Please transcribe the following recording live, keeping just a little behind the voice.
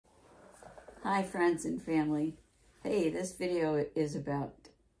Hi, friends and family. Hey, this video is about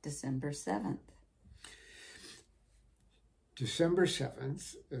December 7th. December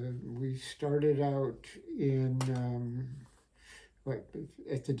 7th, we started out in,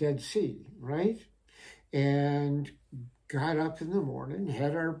 at the Dead Sea, right? And got up in the morning,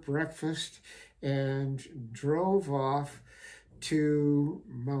 had our breakfast, and drove off to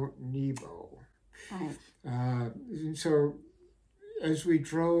Mount Nebo. Hi. And so as we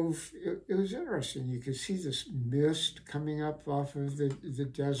drove, it was interesting. You could see this mist coming up off of the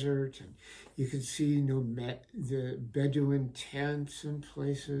desert, and you could see the Bedouin tents in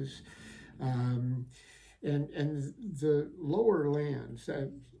places, and the lower lands.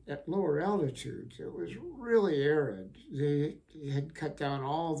 At lower altitudes, it was really arid. They had cut down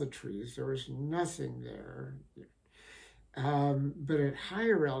all the trees. There was nothing there. But at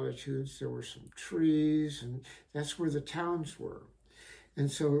higher altitudes, there were some trees, and that's where the towns were. And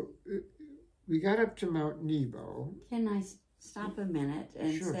so we got up to Mount Nebo. Can I stop a minute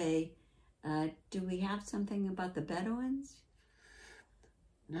and Sure. say, do we have something about the Bedouins?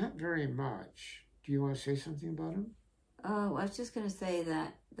 Not very much. Do you want to say something about them? Oh, I was just going to say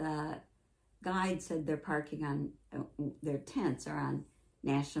that the guide said they're parking on, their tents are on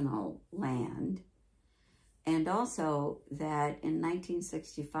national land. And also that in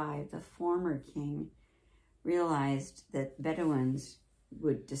 1965, the former king realized that Bedouins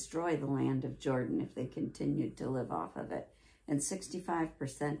would destroy the land of Jordan if they continued to live off of it. And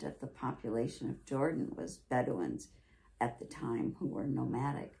 65% of the population of Jordan was Bedouins at the time who were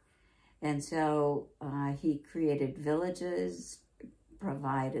nomadic. And so he created villages,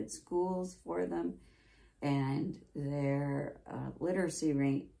 provided schools for them, and their literacy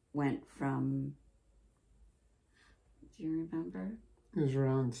rate went from, do you remember? It was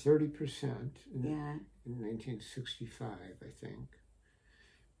around 30% in 1965, I think,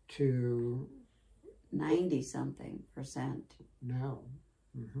 to 90-something% now.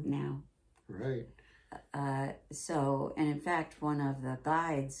 now. Right. And in fact, one of the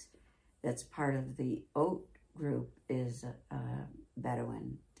guides that's part of the Oat group is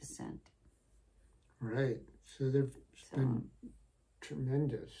Bedouin descent. Right. So there's been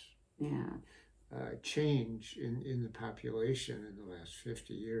tremendous change in the population in the last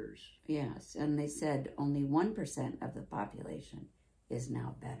 50 years. Yes, and they said only 1% of the population is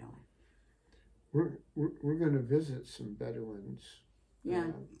now Bedouin. We're going to visit some Bedouins.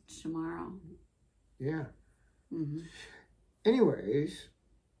 Yeah, tomorrow. Yeah. Mm-hmm. Anyways,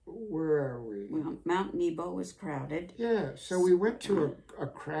 where are we? Well, Mount Nebo was crowded. Yeah, so we went to a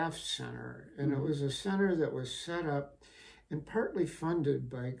craft center, and it was a center that was set up and partly funded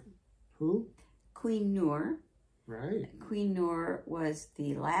by who? Queen Noor. Right. Queen Noor was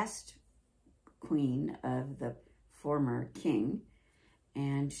the last queen of the former king,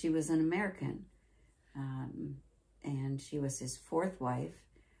 and she was an American. And she was his fourth wife,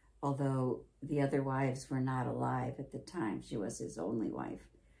 although the other wives were not alive at the time. She was his only wife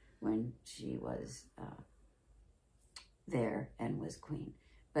when she was there and was queen.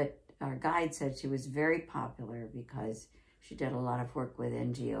 But our guide said she was very popular because she did a lot of work with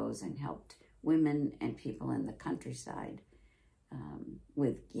NGOs and helped women and people in the countryside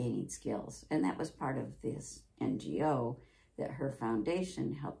with gaining skills. And that was part of this NGO that her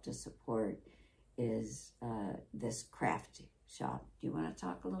foundation helped to support, is this craft shop. Do you want to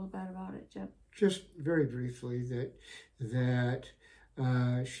talk a little bit about it, Jim? Just very briefly, that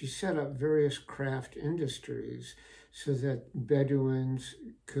she set up various craft industries so that Bedouins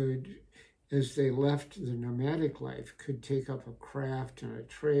could, as they left the nomadic life, could take up a craft and a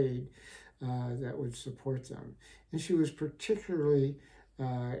trade that would support them. And she was particularly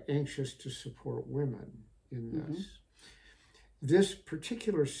anxious to support women in this. This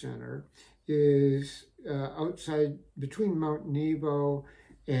particular center is outside, between Mount Nebo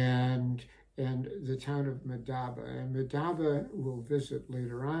and the town of Madaba. And Madaba, we'll visit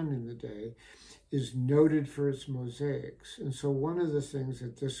later on in the day, is noted for its mosaics. And so one of the things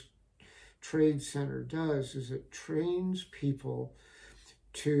that this trade center does is it trains people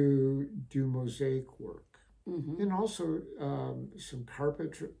to do mosaic work. And also some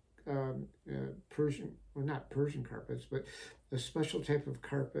carpet, Persian, well, not Persian carpets, but a special type of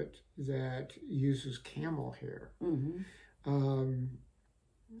carpet that uses camel hair.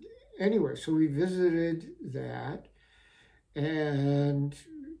 Anyway, so we visited that, and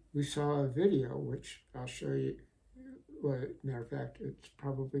we saw a video, which I'll show you. Well, matter of fact, it's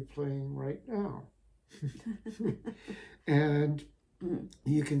probably playing right now. And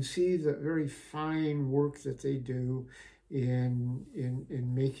you can see the very fine work that they do in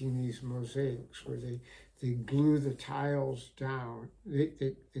making these mosaics, where they glue the tiles down.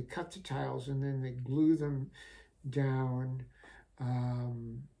 They cut the tiles and then they glue them down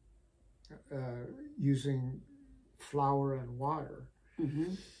using flour and water.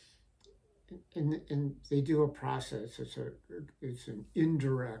 Mm-hmm. And they do a process. It's an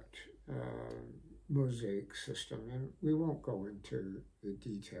indirect mosaic system, and we won't go into the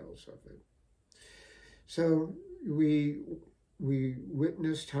details of it. So we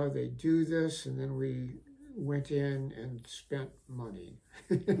witnessed how they do this, and then we went in and spent money.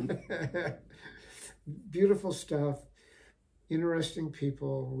 Beautiful stuff, interesting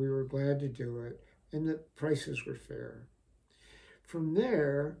people. We were glad to do it, and the prices were fair. From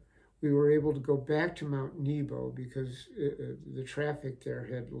there, we were able to go back to Mount Nebo because the traffic there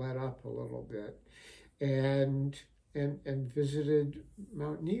had let up a little bit, and visited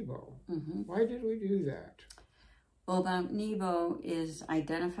Mount Nebo. Mm-hmm. Why did we do that? Well, Mount Nebo is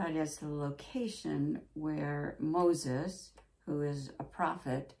identified as the location where Moses, who is a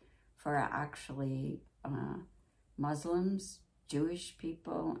prophet for actually Muslims, Jewish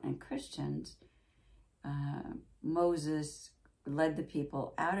people, and Christians, Moses led the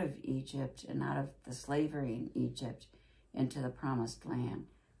people out of Egypt and out of the slavery in Egypt into the promised land.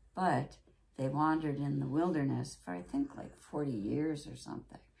 But they wandered in the wilderness for, I think, like 40 years or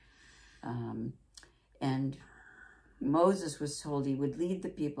something. And Moses was told he would lead the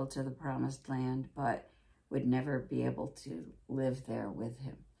people to the promised land, but would never be able to live there with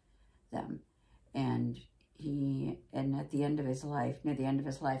them. And at the end of his life, near the end of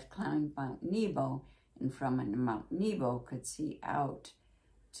his life, climbed Mount Nebo, and from Mount Nebo could see out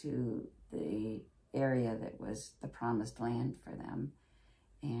to the area that was the promised land for them.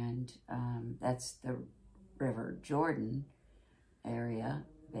 And that's the River Jordan area,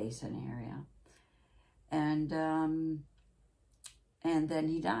 basin area. And then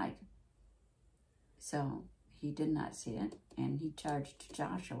he died. So he did not see it, and he charged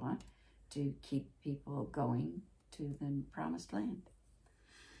Joshua to keep people going to the promised land.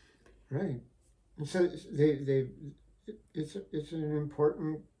 Right. And so it's an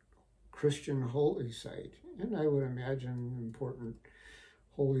important Christian holy site, and I would imagine an important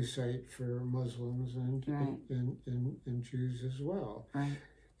holy site for Muslims and Right. and Jews as well. Right.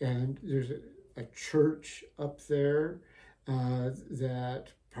 And there's a church up there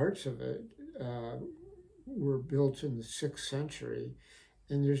that parts of it were built in the 6th century,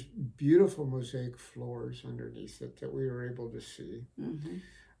 and there's beautiful mosaic floors underneath it that we were able to see. Mm-hmm.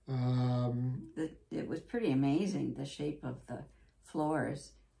 It was pretty amazing, the shape of the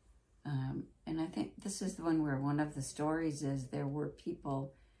floors. And I think this is the one where one of the stories is there were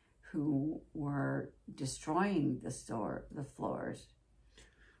people who were destroying the floors.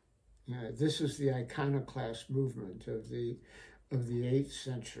 Yeah, this is the iconoclast movement of the 8th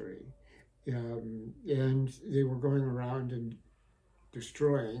century. And they were going around and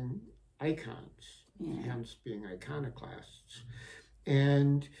destroying icons, hence being iconoclasts.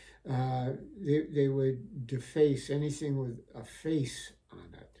 And they would deface anything with a face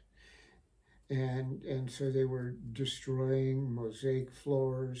on it. And so they were destroying mosaic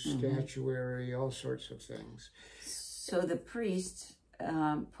floors, statuary, all sorts of things. So the priests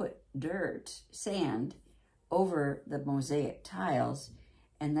put sand over the mosaic tiles,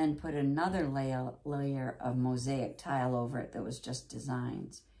 and then put another layer of mosaic tile over it that was just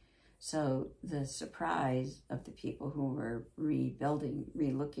designs. So the surprise of the people who were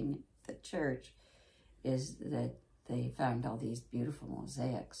relooking at the church is that they found all these beautiful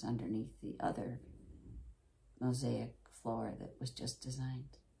mosaics underneath the other mosaic floor that was just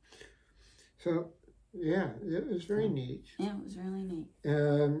designed. So, yeah, it was very neat. Yeah, it was really neat.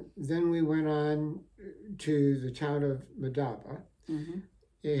 Then we went on to the town of Madaba,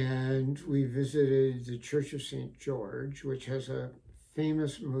 and we visited the Church of St. George, which has a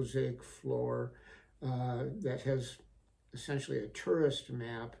famous mosaic floor that has essentially a tourist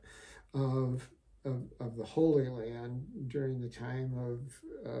map of the Holy Land during the time of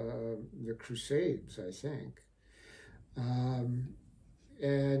the Crusades, I think.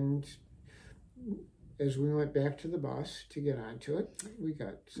 And as we went back to the bus to get onto it, we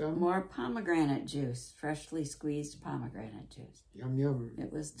got some more pomegranate juice, freshly squeezed pomegranate juice. Yum, yum.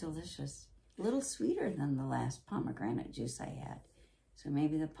 It was delicious. A little sweeter than the last pomegranate juice I had. So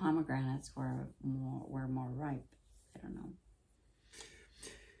maybe the pomegranates were more ripe. I don't know.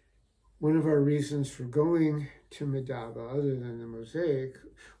 One of our reasons for going to Madaba, other than the mosaic,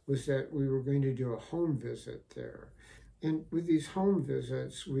 was that we were going to do a home visit there. And with these home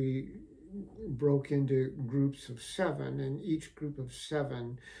visits, we broke into groups of 7, and each group of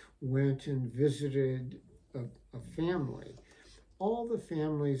 7 went and visited a family. all the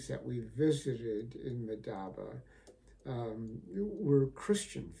families that we visited in Madaba were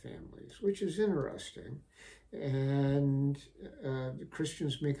Christian families, which is interesting. And the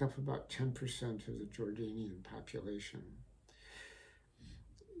Christians make up about 10% of the Jordanian population.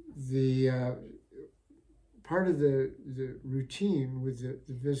 The part of the routine with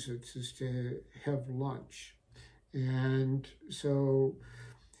the visits is to have lunch. And so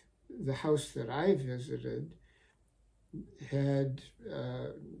the house that I visited had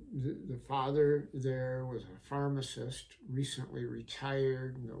the father there was a pharmacist, recently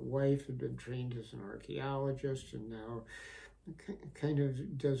retired, and the wife had been trained as an archaeologist and now kind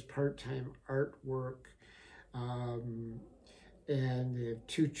of does part-time artwork. And they have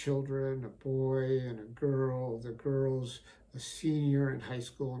 2 children, a boy and a girl. The girl's a senior in high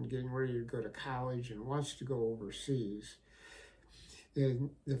school and getting ready to go to college and wants to go overseas. And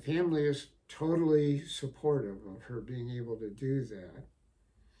the family is totally supportive of her being able to do that.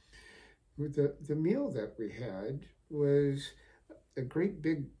 The meal that we had was a great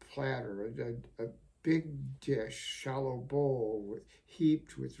big platter, a big dish, shallow bowl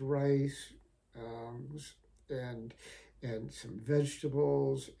heaped with rice and some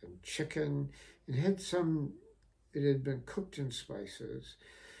vegetables and chicken. It had been cooked in spices.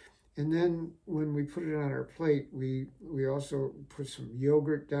 And then when we put it on our plate, we also put some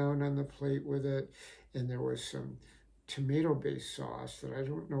yogurt down on the plate with it. And there was some tomato-based sauce that I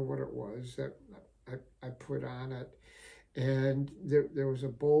don't know what it was that I put on it. And there was a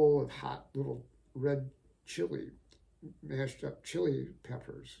bowl of hot little red chili, mashed up chili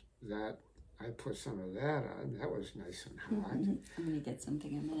peppers that I put some of that on. That was nice and hot. I'm going to get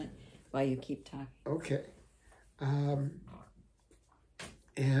something in a minute while you keep talking. Okay.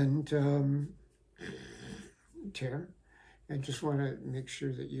 Tara, I just want to make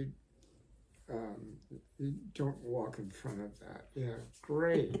sure that you don't walk in front of that. Yeah,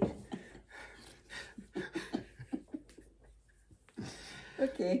 great.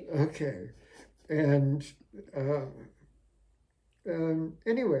 Okay. Okay. And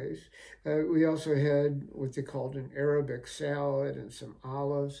anyways, we also had what they called an Arabic salad and some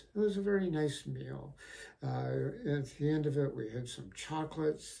olives. It was a very nice meal. At the end of it, we had some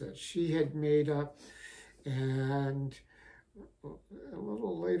chocolates that she had made up. And a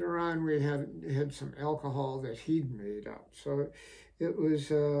little later on, we had some alcohol that he'd made up. So it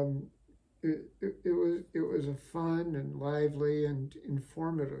was it was a fun and lively and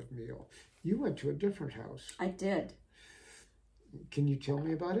informative meal. You went to a different house. I did. Can you tell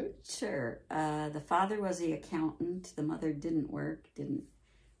me about it? Sure. The father was the accountant. The mother didn't work, didn't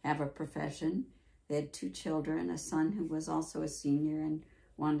have a profession. They had 2 children, a son who was also a senior and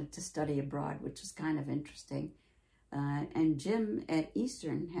wanted to study abroad, which is kind of interesting. And Jim at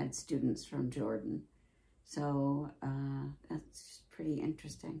Eastern had students from Jordan. So that's pretty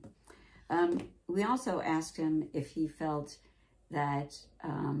interesting. We also asked him if he felt that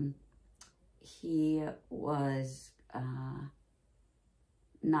he was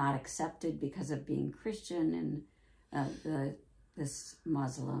not accepted because of being Christian in this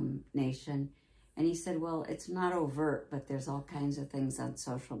Muslim nation. And he said, well, it's not overt, but there's all kinds of things on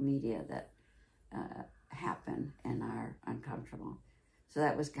social media that happen and are uncomfortable. So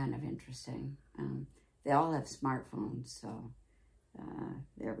that was kind of interesting. They all have smartphones, so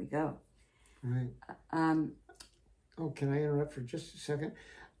there we go. Right. Oh, can I interrupt for just a second?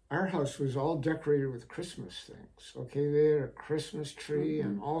 Our house was all decorated with Christmas things. Okay, they had a Christmas tree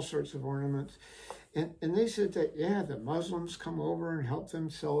and all sorts of ornaments. And they said that, yeah, the Muslims come over and help them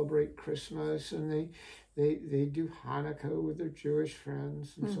celebrate Christmas, and they do Hanukkah with their Jewish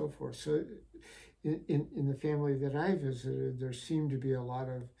friends and so forth. So in the family that I visited, there seemed to be a lot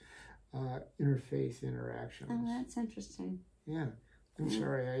of interfaith interactions. Oh, that's interesting. Yeah. I'm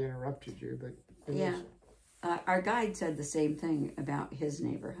sorry I interrupted you, but... Yeah. Our guide said the same thing about his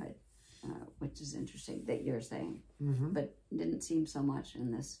neighborhood, which is interesting that you're saying, but didn't seem so much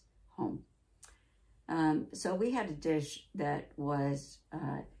in this home. So we had a dish that was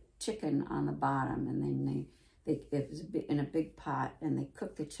chicken on the bottom, and then it was in a big pot, and they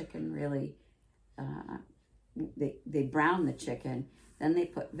cooked the chicken really, they browned the chicken, then they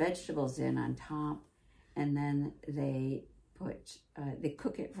put vegetables in on top, and then they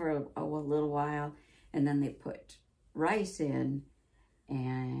cook it for a little while, and then they put rice in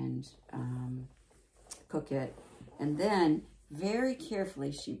and cook it. And then very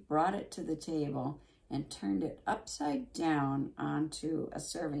carefully, she brought it to the table and turned it upside down onto a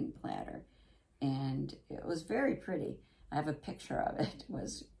serving platter. And it was very pretty. I have a picture of it. It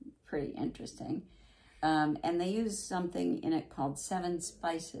was pretty interesting. And they used something in it called 7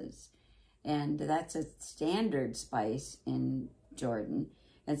 spices. And that's a standard spice in Jordan.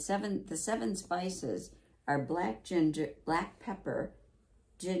 And the 7 spices are black pepper,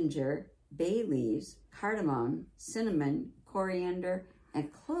 ginger, bay leaves, cardamom, cinnamon, coriander,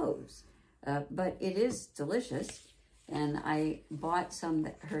 and cloves. But it is delicious. And I bought some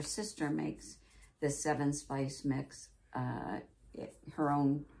that her sister makes, this 7 spice mix, her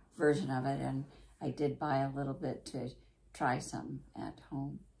own version of it. And I did buy a little bit to try some at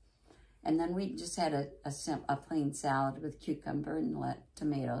home. And then we just had a plain salad with cucumber and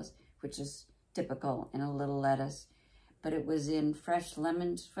tomatoes, which is typical, and a little lettuce. But it was in fresh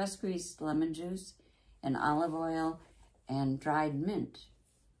squeezed lemon juice and olive oil and dried mint.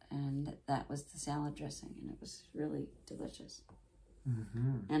 And that was the salad dressing, and it was really delicious.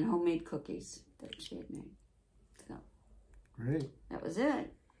 Mm-hmm. And homemade cookies that she had made. So great. That was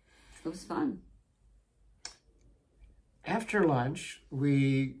it. It was fun. After lunch,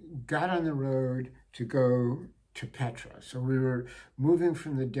 we got on the road to go to Petra. So we were moving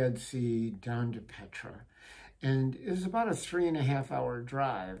from the Dead Sea down to Petra. And it was about a 3.5-hour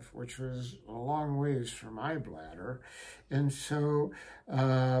drive, which was a long ways for my bladder. And so,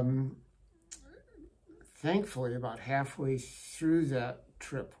 thankfully, about halfway through that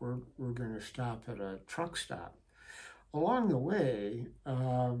trip, we're going to stop at a truck stop. Along the way,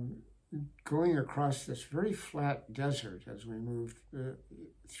 going across this very flat desert as we moved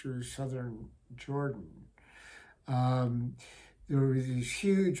through southern Jordan, there were these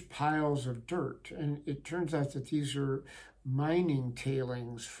huge piles of dirt, and it turns out that these are mining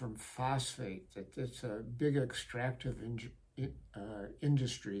tailings from phosphate, that it's a big extractive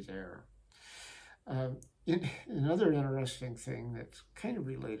industry there. Another interesting thing that's kind of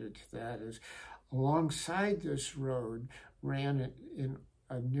related to that is alongside this road ran in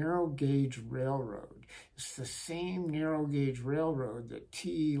a narrow gauge railroad. It's the same narrow gauge railroad that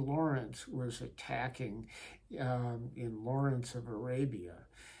T.E. Lawrence was attacking in Lawrence of Arabia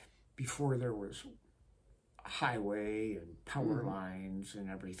before there was a highway and power lines and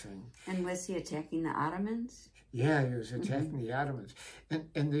everything. And was he attacking the Ottomans? Yeah, he was attacking the Ottomans.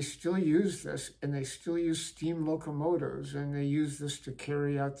 And they still use this, and they still use steam locomotives, and they use this to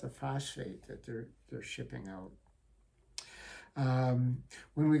carry out the phosphate that they're shipping out.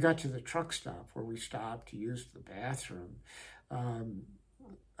 When we got to the truck stop where we stopped to use the bathroom,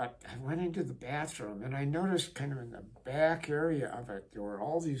 I went into the bathroom and I noticed kind of in the back area of it, there were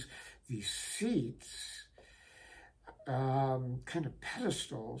all these seats, kind of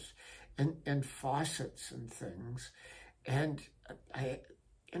pedestals and faucets and things. And I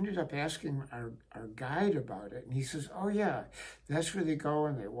ended up asking our guide about it, and he says, oh yeah, that's where they go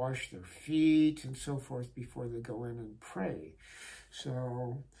and they wash their feet and so forth before they go in and pray.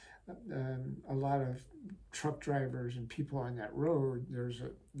 So a lot of truck drivers and people on that road, there's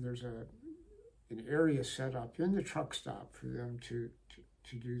an area set up in the truck stop for them to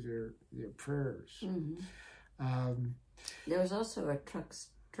do their prayers. There was also a truck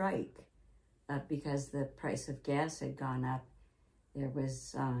strike because the price of gas had gone up. There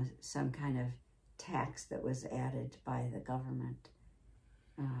was some kind of tax that was added by the government,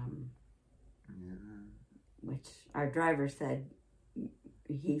 which our driver said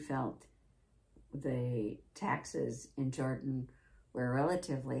he felt the taxes in Jordan were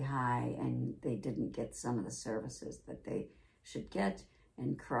relatively high and they didn't get some of the services that they should get,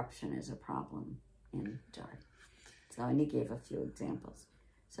 and corruption is a problem in Jordan. So, and he gave a few examples.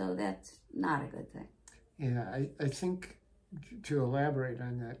 So that's not a good thing. Yeah, I think to elaborate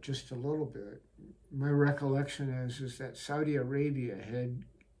on that just a little bit, my recollection is that Saudi Arabia had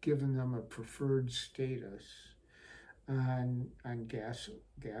given them a preferred status on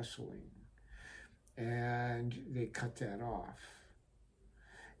gasoline, and they cut that off.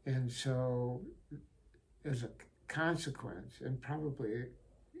 And so as a consequence, and probably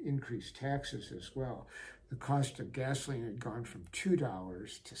increased taxes as well, the cost of gasoline had gone from $2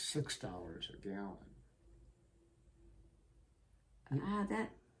 to $6 a gallon.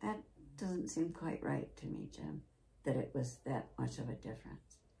 That doesn't seem quite right to me, Jim, that it was that much of a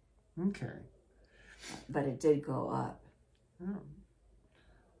difference. Okay. But it did go up. Oh.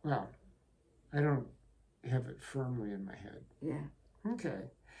 Well, I don't have it firmly in my head. Yeah. Okay.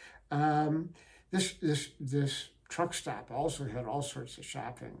 This truck stop also had all sorts of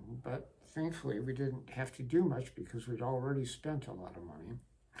shopping, but thankfully we didn't have to do much because we'd already spent a lot of money.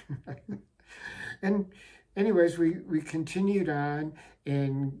 And anyways, we continued on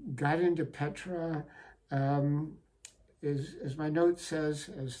and got into Petra. As my note says,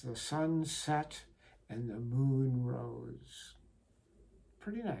 as the sun set and the moon rose.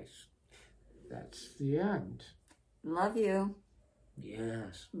 Pretty nice. That's the end. Love you.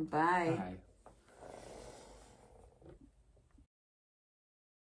 Yes. Bye. Bye.